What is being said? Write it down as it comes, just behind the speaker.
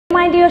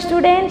my dear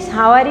students,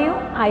 how are you?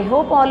 I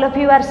hope all of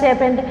you are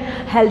safe and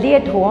healthy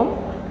at home.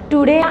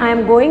 Today I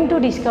am going to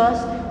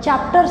discuss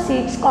chapter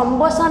 6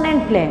 combustion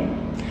and flame.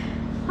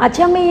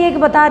 अच्छा, मैं ये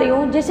बता रही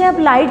हूँ, जैसे अब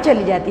light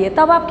चली जाती है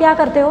तब आप क्या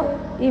करते हो?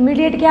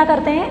 इमीडिएट क्या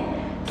करते हैं?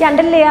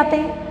 कैंडल ले आते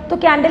हैं। तो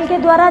कैंडल के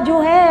द्वारा जो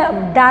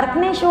है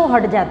डार्कनेस वो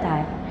हट जाता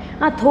है।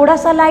 हाँ, थोड़ा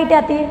सा लाइट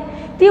आती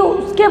है तो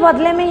उसके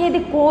बदले में यदि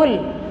कोल,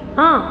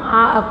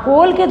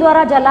 कोल के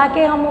द्वारा जला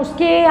के हम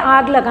उसके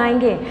आग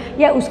लगाएंगे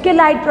या उसके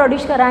लाइट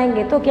प्रोड्यूस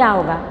कराएंगे तो क्या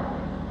होगा?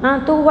 हाँ,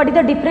 तो what is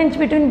the difference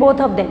between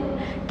both of them?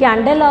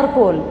 Candle और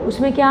कोल,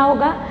 उसमें क्या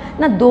होगा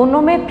ना,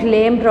 दोनों में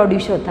फ्लेम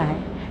प्रोड्यूस होता है।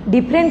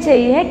 डिफरेंस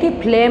यही है कि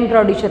फ्लेम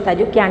प्रोड्यूस होता है,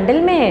 जो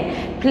कैंडल में है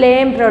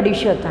फ्लेम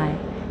प्रोड्यूस होता है।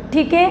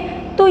 ठीक है,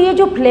 तो ये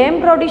जो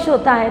फ्लेम प्रोड्यूस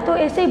होता है, तो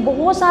ऐसे ही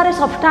बहुत सारे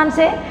सब्सटेंस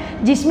है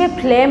जिसमें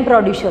फ्लेम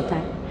प्रोड्यूस होता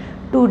है।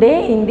 Today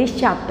in this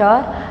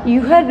chapter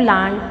you have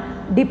learn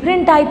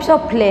different types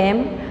of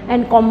flame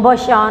and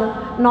combustion,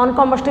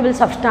 non-combustible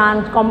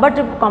substance,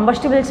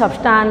 combustible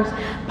substance,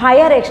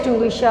 fire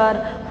extinguisher,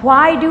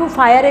 why do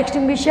fire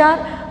extinguisher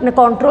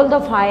control the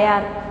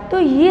fire। तो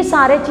ये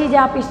सारे चीज़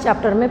आप इस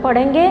चैप्टर में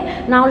पढ़ेंगे।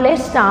 Now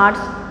let's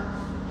start।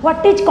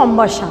 What is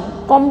combustion?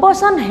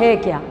 Combustion है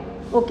क्या?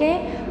 Okay,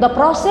 the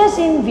process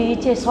in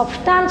which a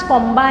substance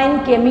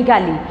combine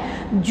chemically,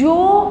 जो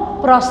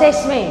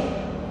प्रोसेस में,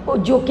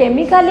 जो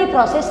केमिकली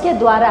प्रोसेस के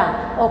द्वारा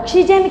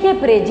ऑक्सीजन के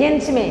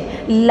प्रेजेंस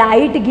में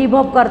लाइट गिव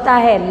अप करता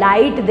है,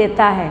 लाइट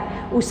देता है,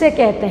 उसे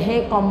कहते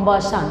हैं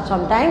combustion.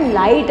 Sometime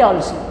light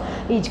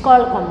also is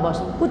called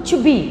combustion. कुछ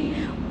भी,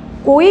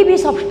 कोई भी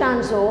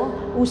सब्सटेंस हो,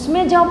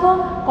 उसमें जब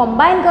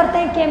कंबाइन करते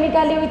हैं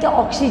केमिकली विथ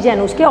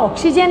ऑक्सीजन, उसके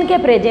ऑक्सीजन के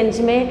प्रेजेंस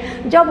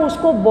में जब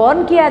उसको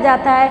बर्न किया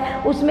जाता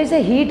है, उसमें से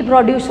हीट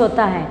प्रोड्यूस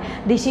होता है।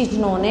 This is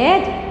known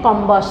as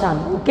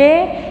combustion. Okay,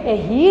 A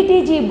heat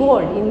is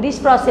evolve in this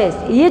process.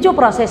 ये जो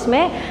प्रोसेस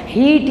में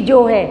हीट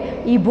जो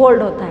है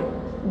इवोल्व होता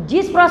है,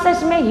 जिस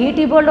प्रोसेस में हीट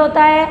इवोल्व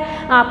होता है,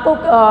 आपको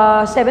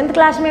 7th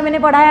क्लास में मैंने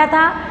पढ़ाया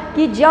था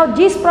कि जब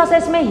जिस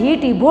प्रोसेस में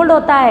हीट इवोल्व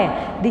होता है,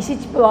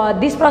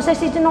 this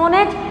process is known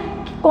as,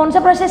 कौन सा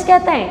प्रोसेस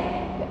कहते हैं?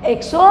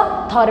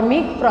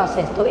 Exothermic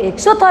process. तो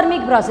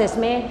एक्सोथर्मिक प्रोसेस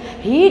में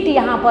हीट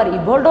यहाँ पर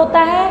इवोल्व होता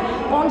है।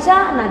 कौन सा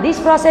ना? This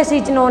process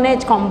is known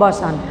as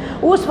combustion.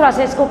 उस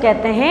प्रोसेस को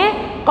कहते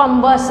हैं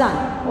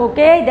combustion.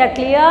 Okay, that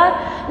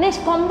clear.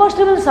 Next,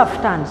 कॉम्बस्टिबल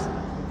substance.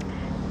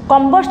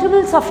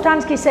 कॉम्बस्टिबल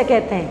substance किसे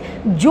कहते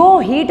हैं? जो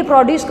हीट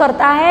प्रोड्यूस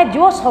करता है,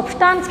 जो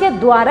सब्सटेंस के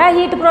द्वारा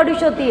हीट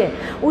प्रोड्यूस होती है,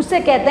 उससे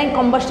कहते हैं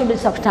कॉम्बस्टिबल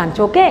substance.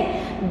 Okay,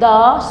 the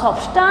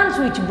substance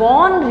which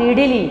burn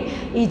readily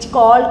is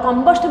called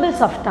कॉम्बस्टिबल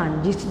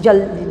substance. जिस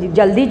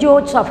जल्दी जो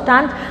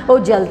सब्सटेंस वो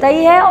जलता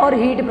ही है और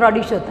हीट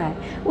प्रोड्यूस होता है,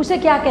 उसे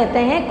क्या कहते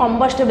हैं?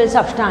 कॉम्बस्टिबल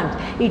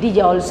substance. It is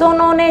also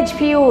known as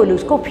fuel,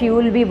 उसको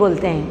फ्यूल भी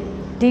बोलते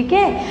हैं। ठीक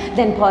है,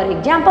 then for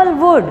example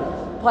would,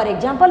 for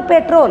example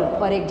petrol,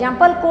 for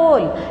example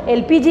coal,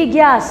 LPG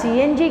gas,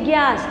 CNG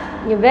gas,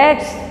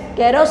 wax,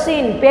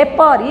 kerosene,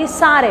 paper, ये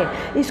सारे,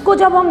 इसको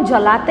जब हम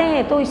जलाते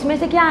हैं तो इसमें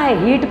से क्या है?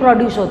 हीट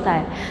प्रोड्यूस होता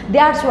है।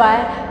 That's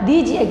why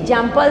these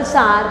examples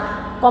are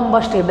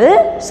कॉम्बस्टिबल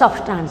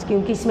substance,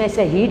 क्योंकि इसमें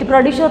से हीट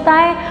प्रोड्यूस होता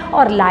है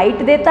और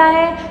लाइट देता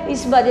है,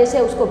 इस वजह से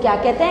उसको क्या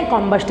कहते हैं?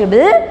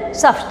 कॉम्बस्टिबल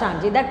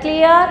सब्सटेंस। Is that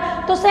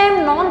clear? तो सेम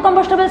नॉन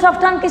कॉम्बस्टिबल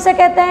सब्सटेंस किसे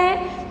कहते हैं?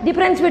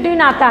 डिफरेंस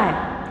बिटवीन आता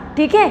है।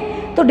 ठीक है,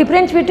 तो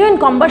डिफरेंस बिटवीन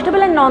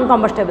कॉम्बस्टिबल एंड नॉन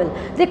कॉम्बस्टिबल।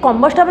 ये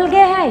कॉम्बस्टिबल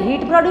क्या है?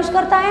 हीट प्रोड्यूस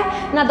करता है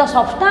ना। The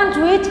substance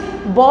which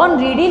burn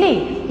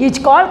readily is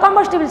called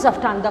कॉम्बस्टिबल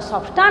substance. The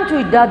substance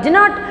which does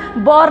not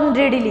burn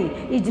readily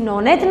is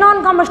known as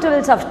non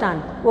कॉम्बस्टिबल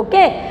substance.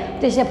 Okay,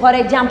 जैसे फॉर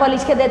एग्जाम्पल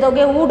इसके दे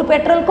दोगे वुड,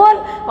 पेट्रोल, कोल,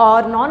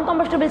 और नॉन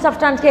कॉम्बस्टिबल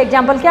सब्सटेंस के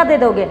एग्जाम्पल क्या दे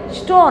दोगे?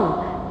 Stone,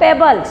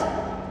 pebbles.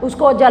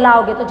 उसको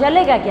जलाओगे तो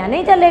जलेगा क्या?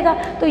 नहीं जलेगा।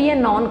 तो ये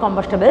नॉन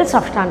कॉम्बस्टिबल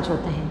सब्सटेंस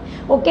होते हैं।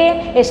 Okay,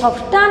 a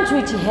substance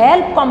which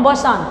help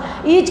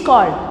combustion is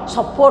called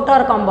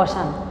supporter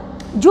combustion.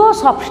 जो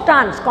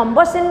सब्सटेंस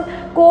कॉम्बशन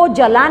को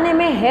जलाने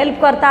में हेल्प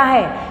करता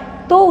है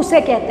तो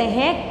उसे कहते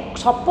हैं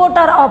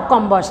सपोर्टर ऑफ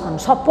कॉम्बशन,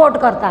 सपोर्ट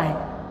करता है।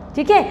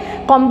 ठीक है,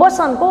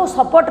 कॉम्बशन को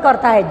सपोर्ट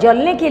करता है,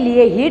 जलने के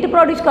लिए, हीट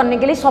प्रोड्यूस करने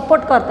के लिए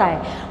सपोर्ट करता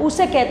है,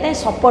 उसे कहते हैं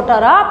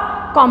सपोर्टर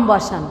ऑफ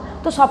कॉम्बशन।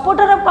 तो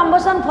supporter of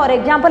combustion for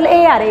example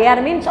air,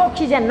 air means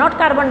oxygen, not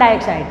carbon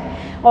dioxide.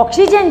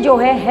 Oxygen जो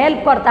है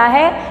हेल्प करता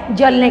है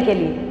जलने के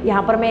लिए।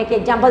 यहाँ पर मैं एक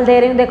एग्जाम्पल दे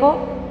रही हूँ, देखो,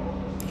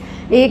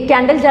 एक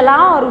कैंडल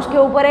जलाओ और उसके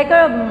ऊपर एक,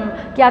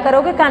 क्या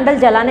करोगे? कैंडल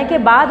जलाने के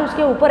बाद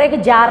उसके ऊपर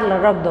एक जार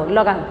रख दो,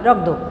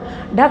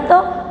 ढक दो।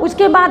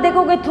 उसके बाद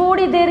देखोगे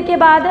थोड़ी देर के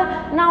बाद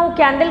ना वो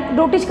कैंडल,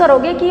 नोटिस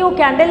करोगे कि वो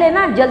कैंडल है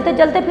ना, जलते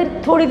जलते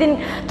फिर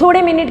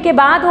थोड़े मिनट के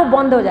बाद वो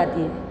बंद हो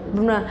जाती है,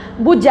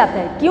 बुझ जाता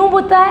है। क्यों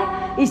बुझता है?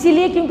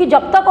 इसीलिए क्योंकि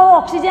जब तक वो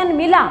ऑक्सीजन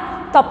मिला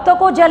तब तक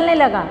वो जलने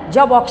लगा,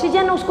 जब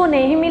ऑक्सीजन उसको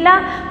नहीं मिला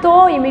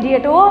तो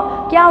इमीडिएट वो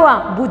क्या हुआ?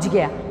 बुझ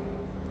गया।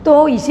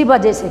 तो इसी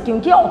वजह से,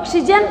 क्योंकि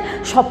ऑक्सीजन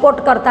सपोर्ट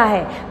करता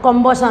है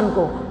कॉम्बशन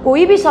को,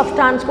 कोई भी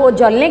सब्सटेंस को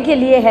जलने के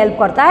लिए हेल्प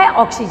करता है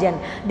oxygen.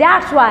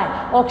 That's why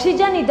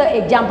oxygen is the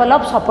example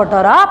of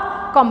supporter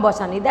of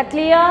combustion. Is that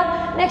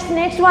clear?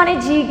 Next one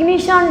is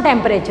ignition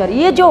temperature.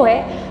 ये जो है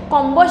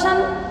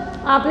कॉम्बशन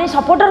आपने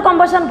सपोर्टर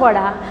कॉम्बशन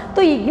पढ़ा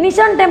तो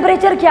इग्निशन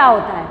टेम्परेचर क्या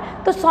होता है,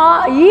 तो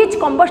ईच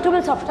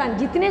कॉम्बस्टेबल सब्सटेंस,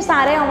 जितने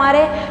सारे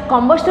हमारे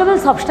कॉम्बस्टेबल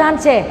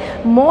सब्सटेंस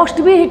है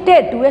most B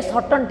heated to a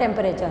certain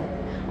temperature,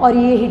 और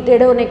ये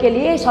हीटेड होने के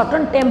लिए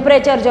सर्टेन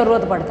टेम्परेचर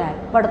ज़रूरत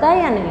पड़ता है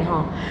या नहीं।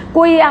 हाँ,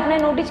 कोई आपने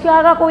नोटिस किया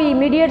होगा, कोई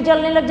इमीडिएट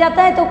जलने लग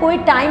जाता है तो कोई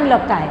टाइम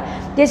लगता है।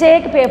 जैसे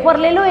एक पेपर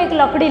ले लो, एक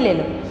लकड़ी ले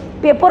लो,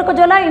 पेपर को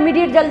जलाओ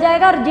इमीडिएट जल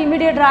जाएगा और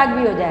इमीडिएट राख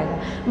भी हो जाएगा,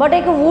 बट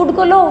एक वुड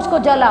को लो उसको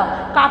जलाओ,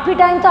 काफ़ी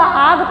टाइम, तो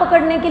आग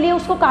पकड़ने के लिए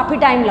उसको काफ़ी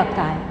टाइम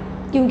लगता है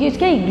क्योंकि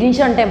उसके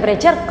इग्निशन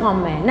टेम्परेचर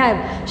कम है ना,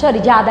 सॉरी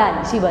ज़्यादा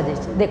है, इसी वजह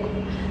से। देखो,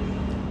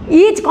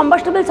 each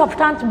combustible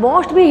substance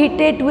must be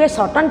heated to a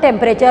certain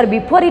temperature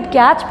before it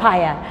catch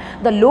fire.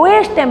 The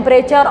lowest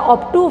temperature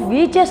up to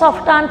which a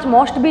substance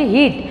must be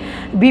heat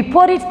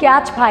before it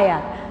catch fire.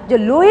 जो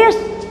lowest,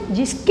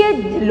 जिसके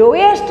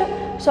lowest,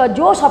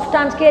 जो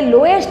substance के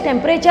lowest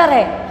temperature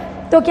है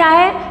तो क्या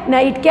है ना,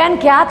 it can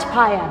catch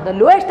fire. The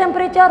lowest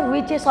temperature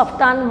which a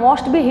substance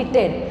must be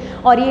heated,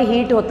 और ये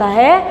हीट होता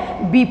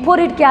है before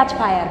it catch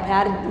fire,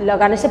 fire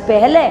लगाने से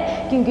पहले,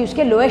 क्योंकि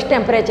उसके लोएस्ट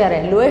टेम्परेचर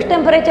है। लोएस्ट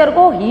टेम्परेचर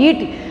को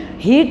हीट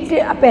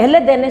पहले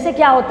देने से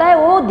क्या होता है,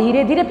 वो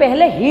धीरे धीरे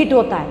पहले हीट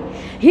होता है,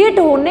 हीट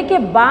होने के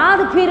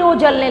बाद फिर वो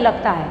जलने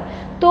लगता है,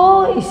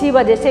 तो इसी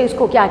वजह से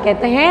उसको क्या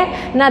कहते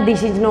हैं ना,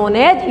 this is known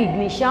as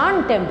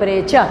ignition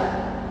temperature.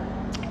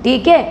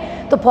 ठीक है,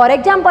 तो फॉर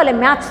एग्जाम्पल है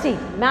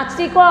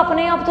मैचस्टिक को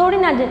अपने आप थोड़ी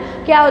ना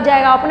क्या हो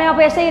जाएगा, अपने आप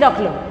ऐसे ही रख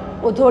लो,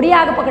 वो थोड़ी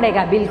आग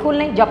पकड़ेगा, बिल्कुल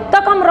नहीं, जब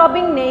तक हम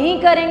रबिंग नहीं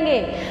करेंगे।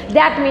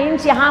 दैट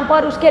मीन्स यहाँ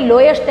पर उसके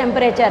लोएस्ट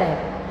टेम्परेचर है,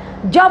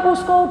 जब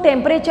उसको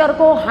टेम्परेचर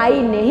को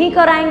हाई नहीं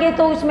कराएंगे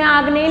तो उसमें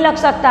आग नहीं लग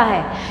सकता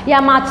है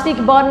या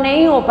मैचस्टिक बर्न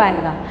नहीं हो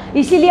पाएगा।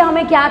 इसीलिए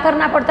हमें क्या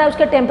करना पड़ता है,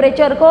 उसके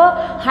टेम्परेचर को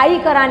हाई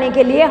कराने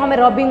के लिए हमें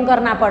रबिंग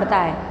करना पड़ता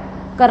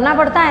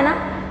है ना,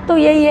 तो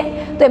यही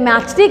है। तो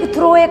matchstick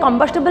throw A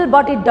कॉम्बस्टेबल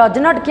but it does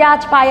not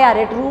catch fire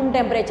at room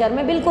temperature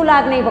में, बिल्कुल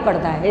आग नहीं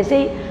पकड़ता है, ऐसे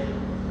ही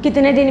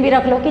कितने दिन भी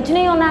रख लो कुछ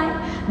नहीं होना है।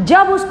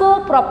 जब उसको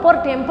प्रॉपर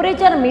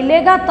टेम्परेचर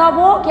मिलेगा तब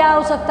वो क्या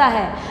हो सकता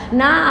है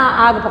ना,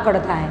 आग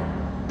पकड़ता है।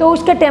 तो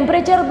उसके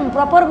टेम्परेचर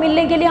प्रॉपर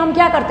मिलने के लिए हम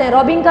क्या करते हैं,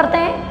 रबिंग करते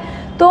हैं।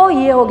 तो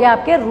ये हो गया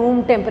आपके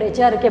रूम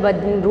टेम्परेचर के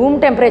बाद। रूम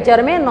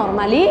टेम्परेचर में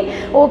नॉर्मली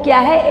वो क्या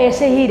है,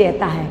 ऐसे ही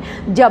रहता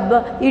है।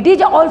 जब it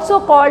is also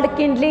called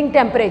Kindling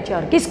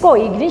temperature, किसको,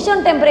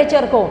 इग्निशन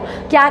टेम्परेचर को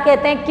क्या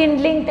कहते हैं,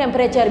 किंडलिंग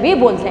टेम्परेचर भी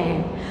बोलते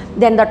हैं।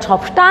 Then the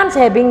substance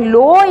having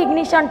low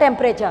ignition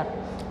temperature,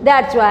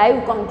 that's why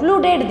we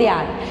concluded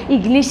that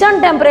ignition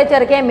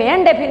temperature के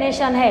मेन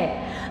डेफिनेशन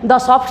है the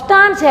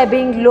substance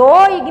having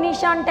low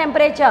ignition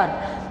temperature.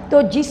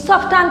 तो जिस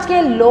सब्सटेंस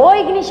के लो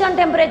इग्निशन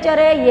टेम्परेचर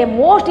है, ये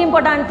मोस्ट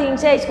इंपॉर्टेंट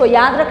थिंग्स है, इसको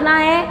याद रखना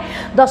है।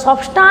 The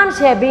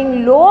substance having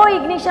low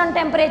ignition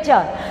temperature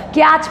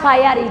catch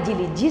fire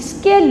easily,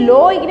 जिसके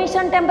लो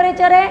इग्निशन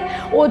टेम्परेचर है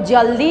वो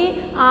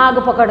जल्दी आग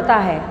पकड़ता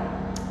है।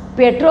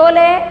 पेट्रोल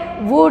है,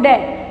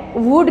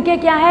 वुड के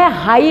क्या है,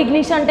 हाई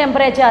इग्निशन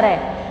टेम्परेचर है,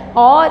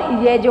 और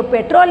ये जो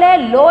पेट्रोल है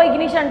लो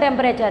इग्निशन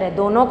टेम्परेचर है।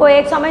 दोनों को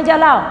एक समय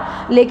जलाओ,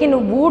 लेकिन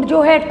वुड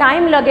जो है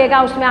टाइम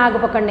लगेगा उसमें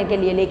आग पकड़ने के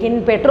लिए,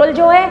 लेकिन पेट्रोल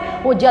जो है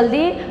वो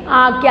जल्दी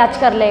आग कैच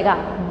कर लेगा।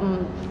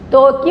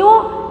 तो क्यों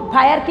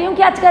फायर क्यों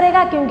कैच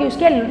करेगा, क्योंकि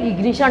उसके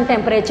इग्निशन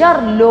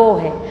टेम्परेचर लो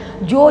है।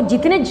 जो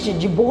जितने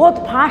बहुत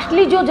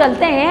फास्टली जो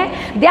जलते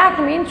हैं दैट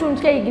मीन्स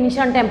उनके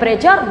इग्निशन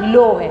टेम्परेचर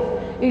लो है।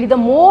 It is the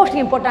most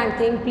important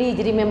thing,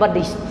 please remember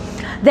this.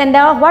 Then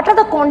what are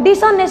the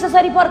condition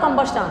necessary for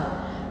combustion.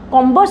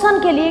 Combustion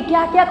के लिए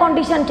क्या क्या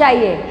कंडीशन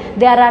चाहिए,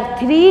 there are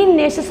 3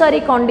 necessary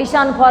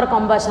condition for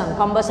combustion.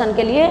 Combustion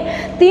के लिए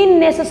 3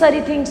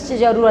 necessary things की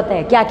जरूरत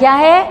है। क्या क्या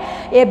है,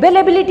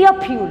 अवेलेबिलिटी ऑफ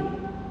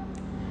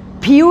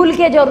फ्यूल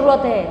के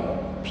जरूरत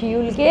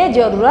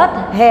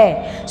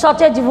है,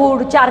 such as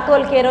would,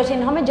 charcoal,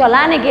 kerosene, हमें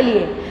जलाने के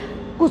लिए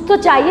कुछ तो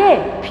चाहिए,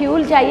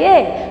 फ्यूल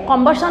चाहिए,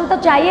 कॉम्बशन तो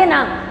चाहिए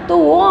ना, तो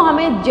वो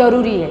हमें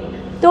जरूरी है।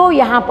 तो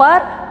यहाँ पर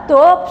तो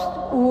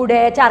वुड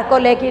है,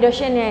 चारकोल है,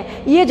 केरोसिन है,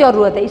 ये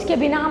ज़रूरत है, इसके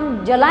बिना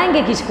हम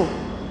जलाएंगे किसको।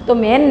 तो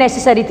मेन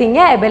नेसेसरी थिंग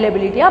है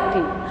अवेलेबिलिटी ऑफ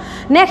फ्यूल।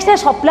 नेक्स्ट है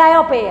सप्लाई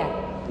ऑफ एयर।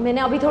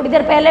 मैंने अभी थोड़ी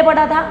देर पहले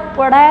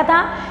पढ़ाया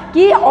था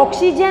कि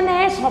ऑक्सीजन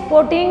है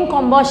सपोर्टिंग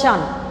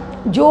कॉम्बशन,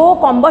 जो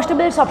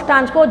कॉम्बस्टेबल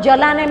सब्सटेंस को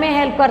जलाने में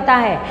हेल्प करता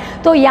है।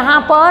 तो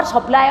यहाँ पर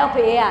सप्लाई ऑफ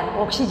एयर,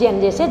 ऑक्सीजन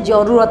जैसे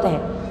ज़रूरत है।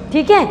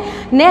 ठीक है,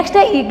 नेक्स्ट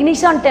है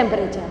इग्निशन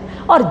टेम्परेचर,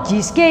 और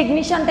जिसके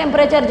इग्निशन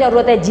टेम्परेचर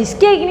जरूरत है,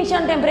 जिसके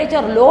इग्निशन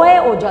टेम्परेचर लो है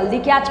वो जल्दी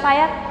कैच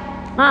फायर,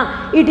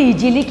 हाँ इट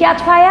इजीली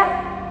कैच फायर,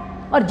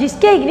 और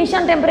जिसके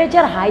इग्निशन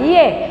टेम्परेचर हाई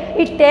है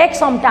it take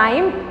some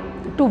time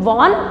to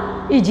burn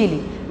easily,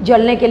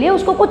 जलने के लिए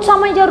उसको कुछ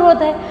समय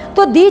जरूरत है।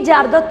 तो these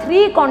are the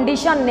 3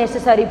 condition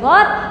necessary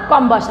for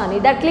combustion.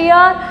 Is that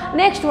clear?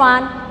 Next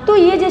one, तो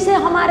ये जैसे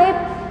हमारे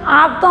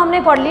आग तो हमने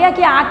पढ़ लिया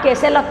कि आग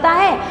कैसे लगता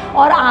है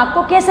और आग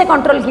को कैसे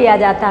कंट्रोल किया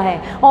जाता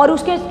है, और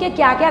उसके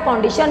क्या क्या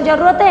कंडीशन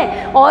ज़रूरत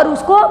है, और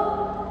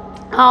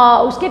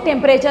उसके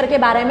टेम्परेचर के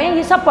बारे में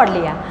ये सब पढ़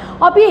लिया।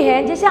 अभी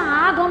है जैसे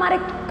आग हमारे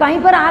कहीं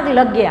पर आग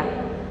लग गया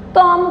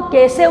तो हम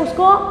कैसे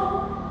उसको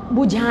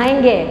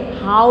बुझाएंगे,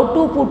 how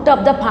to put up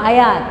the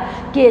fire,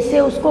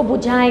 कैसे उसको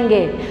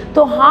बुझाएंगे?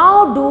 तो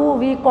how do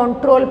we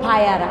control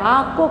fire,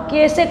 आग को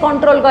कैसे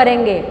कंट्रोल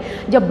करेंगे?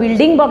 जब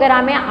बिल्डिंग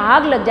वगैरह में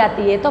आग लग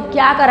जाती है तो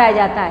क्या कराया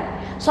जाता है?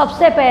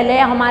 सबसे पहले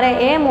हमारा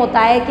एम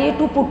होता है कि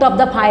to put up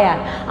the fire,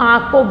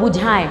 आग को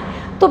बुझाएं।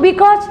 तो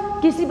बिकॉज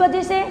किसी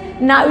वजह से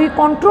ना वी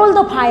कंट्रोल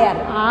द फायर,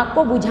 आग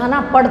को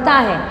बुझाना पड़ता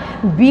है,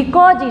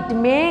 बिकॉज इट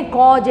में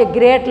cause a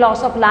great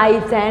loss of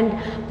life and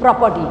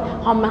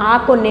property. हम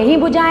आग को नहीं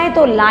बुझाएं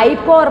तो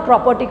लाइफ को और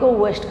प्रॉपर्टी को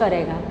वेस्ट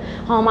करेगा,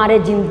 हमारे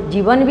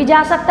जीवन भी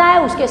जा सकता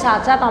है, उसके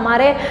साथ साथ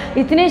हमारे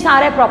इतने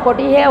सारे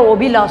प्रॉपर्टी है वो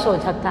भी लॉस हो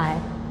सकता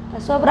है,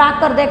 सब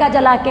राख कर देगा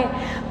जला के।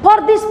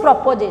 फॉर दिस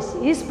पर्पजेस,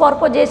 इस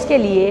पर्पजेस के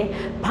लिए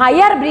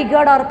फायर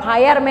ब्रिगेड और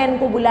फायरमैन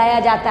को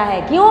बुलाया जाता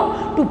है। क्यों?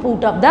 To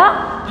put up the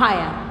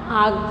fire,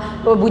 आग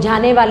को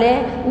बुझाने वाले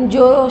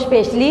जो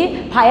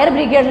स्पेशली फायर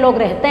ब्रिगेड लोग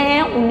रहते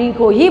हैं उन्हीं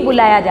को ही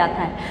बुलाया जाता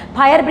है।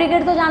 फायर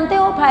ब्रिगेड तो जानते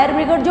हो, फायर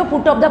ब्रिगेड जो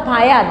put up the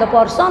fire, the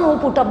person who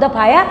put up the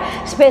fire,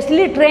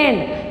 specially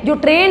trend, जो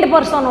ट्रेंड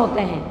पर्सन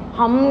होते हैं,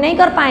 हम नहीं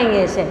कर पाएंगे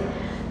ऐसे।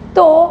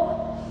 तो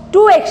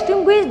to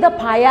extinguish the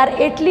fire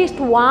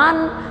at least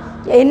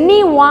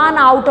any one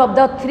out of the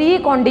 3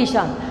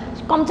 condition,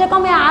 कम से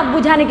कम ये आग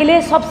बुझाने के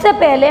लिए सबसे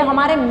पहले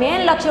हमारे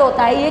मेन लक्ष्य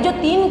होता है ये जो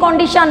 3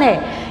 कंडीशन है,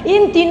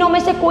 इन तीनों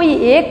में से कोई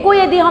एक को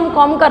यदि हम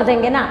कम कर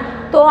देंगे ना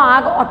तो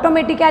आग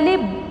ऑटोमेटिकली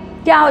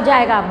क्या हो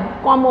जाएगा?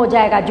 कम हो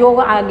जाएगा। जो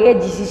आगे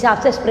जिस हिसाब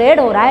से स्प्रेड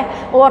हो रहा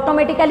है वो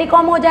ऑटोमेटिकली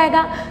कम हो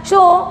जाएगा।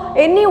 So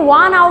any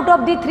one out of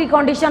the 3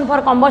 condition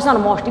for combustion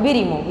must be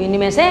remove,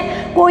 इनमें से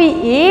कोई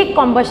एक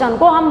कम्बशन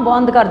को हम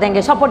बंद कर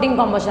देंगे, सपोर्टिंग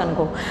कम्बशन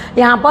को।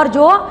 यहाँ पर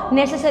जो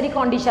नेसेसरी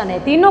कंडीशन है,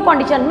 तीनों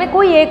कंडीशन में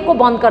कोई एक को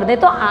बंद कर दे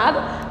तो आग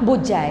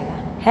बुझ जाएगा,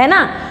 है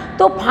ना।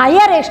 तो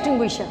फायर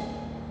एक्सटिंग्विशर,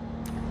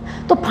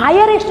 तो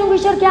फायर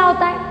एक्सटिंग्विशर क्या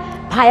होता है?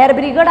 फायर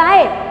ब्रिगेड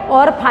आए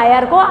और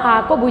फायर को,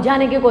 आग को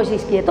बुझाने की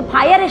कोशिश की है। तो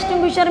फायर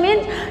एक्सटिंग्विशर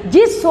मीन्स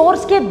जिस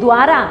सोर्स के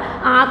द्वारा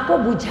आग को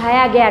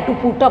बुझाया गया, to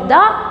put up the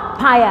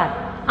fire,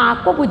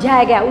 आग को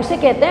बुझाया गया, उसे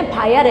कहते हैं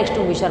fire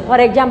extinguisher.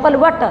 For example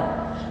water,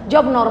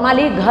 जब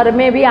नॉर्मली घर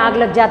में भी आग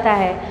लग जाता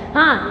है,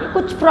 हाँ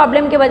कुछ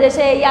प्रॉब्लम की वजह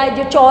से, या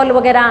जो चौल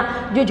वगैरह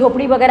जो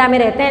झोपड़ी वगैरह में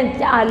रहते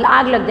हैं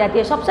आग लग जाती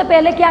है, सबसे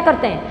पहले क्या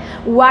करते हैं?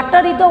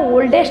 Water is the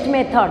oldest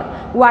method,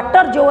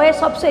 water जो है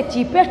सबसे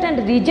cheapest and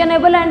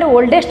reasonable and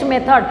oldest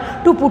method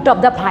to put up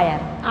the fire,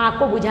 आग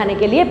को बुझाने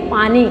के लिए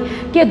पानी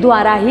के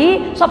द्वारा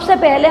ही सबसे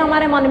पहले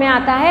हमारे मन में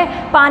आता है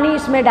पानी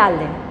इसमें डाल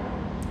दें।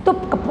 तो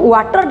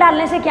वाटर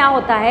डालने से क्या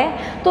होता है?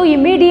 तो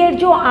इमीडिएट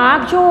जो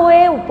आग जो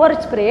है ऊपर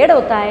स्प्रेड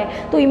होता है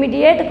तो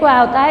इमीडिएट क्या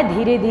होता है?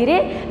 धीरे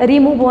धीरे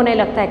रिमूव होने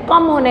लगता है,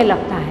 कम होने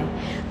लगता है।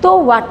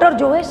 तो वाटर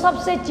जो है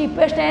सबसे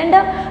cheapest and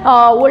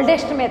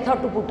oldest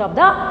method to put up the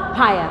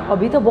fire.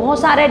 अभी तो बहुत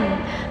सारे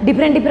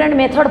डिफरेंट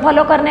मेथड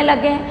फॉलो करने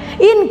लगे हैं।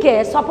 इन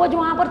केस सपोज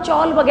वहाँ पर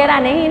चौल वगैरह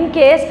नहीं, इन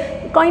केस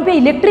कहीं पे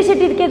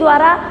इलेक्ट्रिसिटी के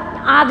द्वारा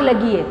आग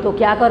लगी है तो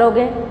क्या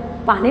करोगे?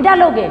 पानी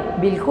डालोगे?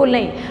 बिल्कुल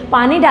नहीं।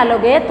 पानी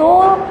डालोगे तो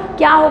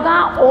क्या होगा?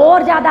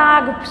 और ज़्यादा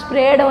आग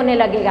स्प्रेड होने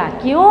लगेगा।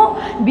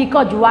 क्यों?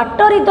 Because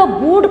water is the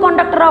good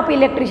conductor of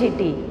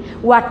electricity,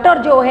 water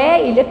जो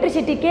है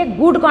इलेक्ट्रिसिटी के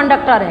गुड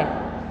कंडक्टर है।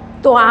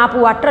 तो आप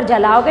वाटर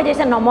जलाओगे,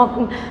 जैसे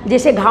नमक,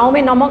 जैसे घाव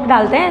में नमक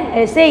डालते हैं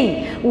ऐसे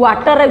ही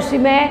वाटर उसी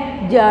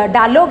में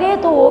डालोगे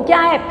तो वो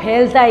क्या है?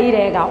 फैलता ही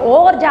रहेगा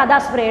और ज़्यादा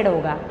स्प्रेड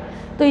होगा।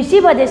 तो इसी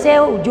वजह से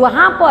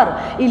जहाँ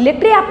पर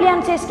इलेक्ट्रिक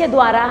अप्लायंसेस के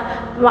द्वारा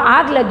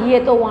आग लगी है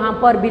तो वहाँ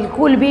पर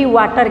बिल्कुल भी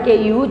वाटर के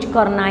यूज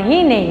करना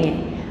ही नहीं है,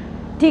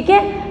 ठीक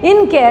है।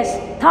 इन केस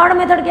थर्ड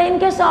मेथड के, इन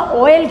केस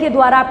ऑयल के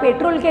द्वारा,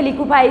 पेट्रोल के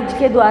लिक्विफाइज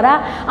के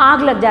द्वारा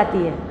आग लग जाती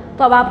है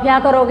तो अब आप क्या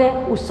करोगे?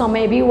 उस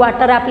समय भी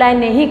वाटर अप्लाई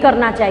नहीं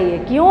करना चाहिए।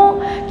 क्यों?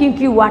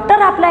 क्योंकि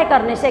वाटर अप्लाई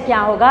करने से क्या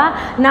होगा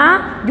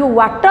ना, जो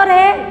वाटर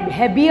है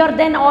हैवियर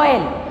देन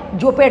ऑयल,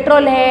 जो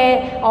पेट्रोल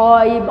है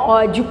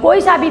और जो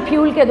कोई सा भी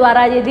फ्यूल के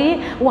द्वारा यदि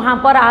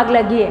वहाँ पर आग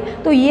लगी है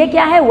तो ये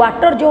क्या है?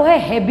 वाटर जो है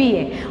हैवी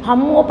है।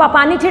 हम वो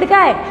पानी छिड़का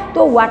है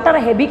तो वाटर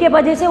हैवी के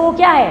वजह से वो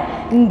क्या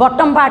है?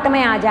 बॉटम पार्ट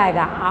में आ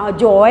जाएगा।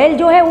 जो ऑयल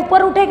जो है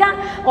ऊपर उठेगा,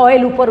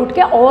 ऑयल ऊपर उठ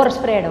के और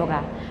स्प्रेड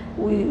होगा।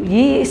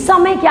 ये इस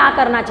समय क्या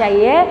करना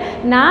चाहिए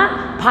ना,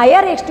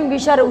 फायर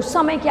एक्सटिंग्विशर उस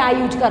समय क्या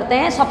यूज करते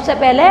हैं? सबसे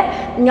पहले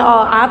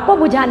आग को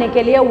बुझाने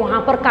के लिए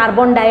वहाँ पर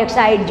कार्बन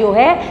डाइऑक्साइड जो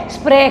है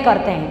स्प्रे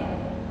करते हैं।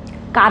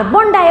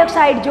 कार्बन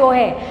डाइऑक्साइड जो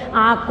है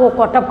आग को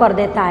कटअप कर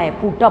देता है,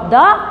 पुट अप द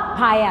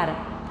फायर,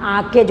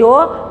 आग के जो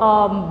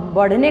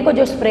बढ़ने को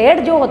जो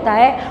स्प्रेड जो होता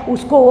है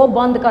उसको वो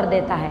बंद कर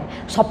देता है।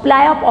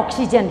 सप्लाई ऑफ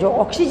ऑक्सीजन, जो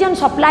ऑक्सीजन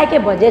सप्लाई के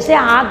वजह से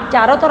आग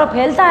चारों तरफ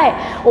फैलता है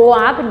वो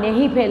आग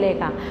नहीं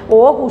फैलेगा,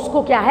 वो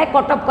उसको क्या है?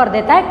 कटअप कर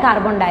देता है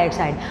कार्बन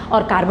डाइऑक्साइड।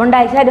 और कार्बन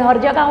डाइऑक्साइड हर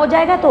जगह हो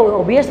जाएगा तो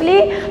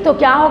ऑब्वियसली तो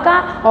क्या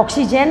होगा?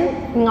 ऑक्सीजन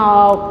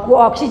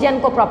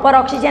को प्रॉपर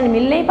ऑक्सीजन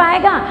मिल नहीं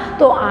पाएगा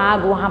तो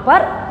आग वहाँ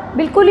पर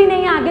बिल्कुल ही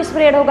नहीं आगे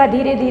स्प्रेड होगा,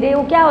 धीरे धीरे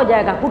वो क्या हो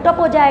जाएगा? पुटअप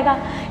हो जाएगा।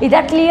 Is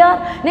that clear?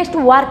 Next,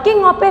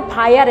 working of A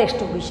fire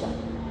extinguisher.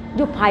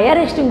 जो फायर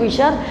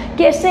एक्सटिंग्विशर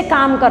कैसे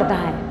काम करता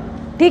है,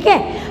 ठीक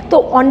है। तो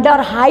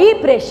अंडर हाई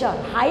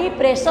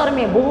प्रेशर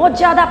में बहुत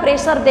ज़्यादा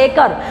प्रेशर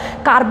देकर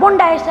कार्बन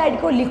डाइऑक्साइड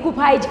को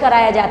लिक्विफाइज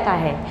कराया जाता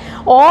है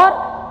और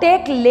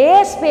टेक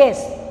लेस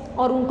स्पेस,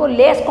 और उनको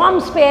लेस कम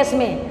स्पेस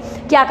में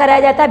क्या कराया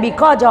जाता है,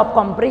 because of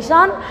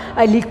compression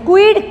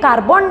liquid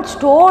carbon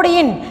stored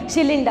in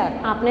cylinder.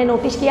 आपने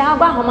नोटिस किया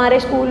होगा हमारे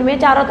स्कूल में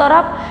चारों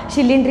तरफ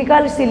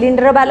सिलिंड्रिकल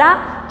सिलेंडर वाला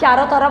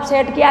चारों तरफ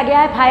सेट किया गया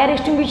है फायर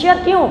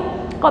एक्सटिंग्विशर। क्यों,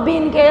 कभी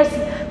इन केस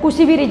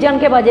किसी भी रीजन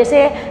के वजह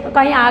से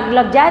कहीं आग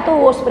लग जाए तो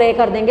वो स्प्रे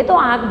कर देंगे तो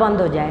आग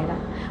बंद हो जाएगा,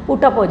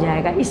 पुटअप हो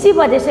जाएगा। इसी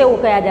वजह से वो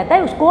कहा जाता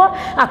है, उसको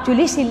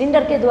एक्चुअली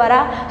सिलेंडर के द्वारा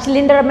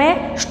सिलेंडर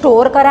में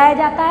स्टोर कराया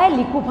जाता है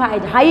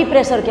लिक्विफाइड हाई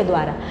प्रेशर के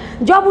द्वारा।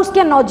 जब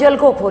उसके नोजल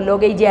को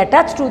खोलोगे, is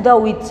attach to the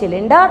with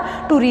cylinder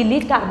to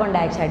release carbon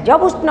dioxide.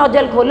 जब उस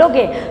नोजल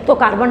खोलोगे तो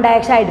कार्बन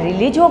डाइऑक्साइड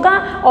रिलीज होगा,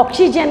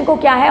 ऑक्सीजन को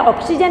क्या है,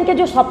 ऑक्सीजन के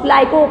जो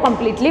सप्लाई को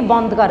कंप्लीटली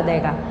बंद कर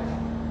देगा।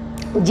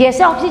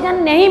 जैसे ऑक्सीजन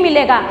नहीं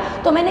मिलेगा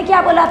तो मैंने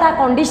क्या बोला था,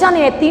 कंडीशन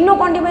है, तीनों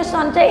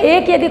कंडीशन से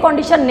एक यदि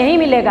कंडीशन नहीं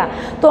मिलेगा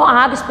तो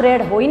आग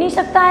स्प्रेड हो ही नहीं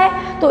सकता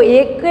है। तो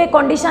एक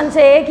कंडीशन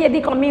से एक यदि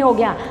कमी हो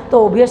गया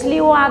तो ऑब्वियसली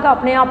वो आग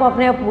अपने आप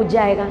बुझ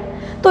जाएगा।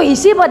 तो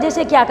इसी वजह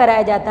से क्या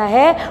कराया जाता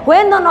है,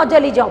 when the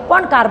nozzle is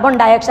open carbon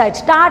dioxide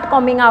start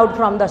coming out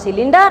from the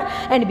cylinder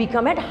and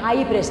become at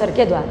high pressure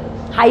के द्वारा।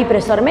 हाई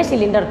प्रेशर में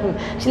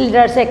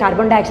सिलेंडर से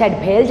कार्बन डाइऑक्साइड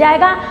फैल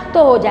जाएगा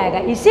तो हो जाएगा।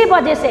 इसी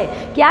वजह से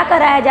क्या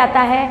कराया जाता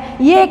है,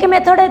 ये एक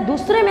मेथड है।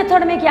 दूसरे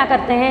मेथड में क्या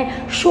करते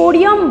हैं,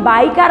 सोडियम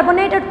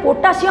बाइकार्बोनेट और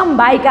पोटासियम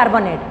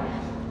बाइकार्बोनेट,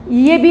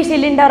 ये भी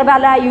सिलेंडर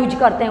वाला यूज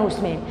करते हैं।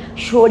 उसमें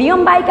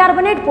सोडियम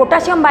बाइकार्बोनेट,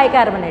 पोटासियम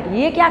बाइकार्बोनेट,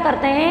 ये क्या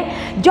करते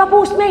हैं, जब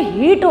उसमें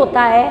हीट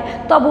होता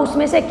है तब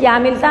उसमें से क्या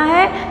मिलता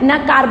है ना,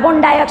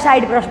 कार्बन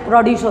डाइऑक्साइड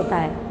प्रोड्यूस होता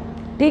है।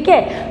 ठीक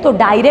है, तो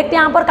डायरेक्ट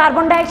यहाँ पर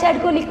कार्बन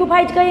डाइऑक्साइड को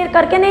लिक्विफाइड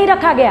करके नहीं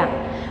रखा गया।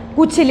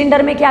 कुछ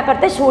सिलेंडर में क्या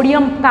करते हैं,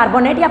 सोडियम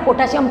कार्बोनेट या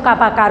पोटासियम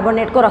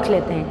कार्बोनेट को रख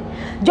लेते हैं।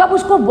 जब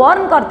उसको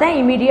बर्न करते हैं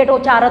इमीडिएट वो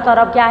चारों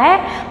तरफ क्या है,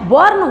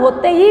 बर्न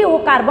होते ही वो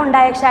कार्बन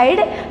डाइऑक्साइड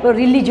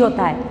रिलीज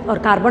होता है, और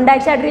कार्बन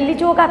डाइऑक्साइड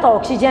रिलीज होगा तो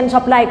ऑक्सीजन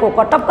सप्लाई को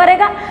कटअप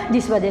करेगा,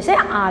 जिस वजह से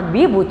आग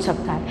भी बुझ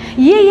सकता है।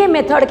 ये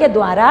मेथड के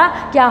द्वारा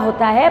क्या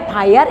होता है,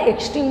 फायर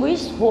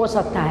एक्सटिंग्विश हो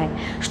सकता है।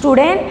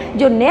 स्टूडेंट,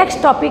 जो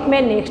नेक्स्ट टॉपिक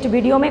में नेक्स्ट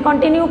वीडियो में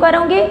कंटिन्यू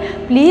करूँगी,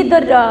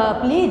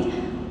 please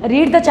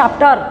read the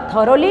chapter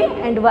thoroughly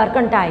and work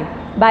on time.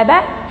 Bye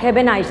bye, have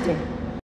a nice day.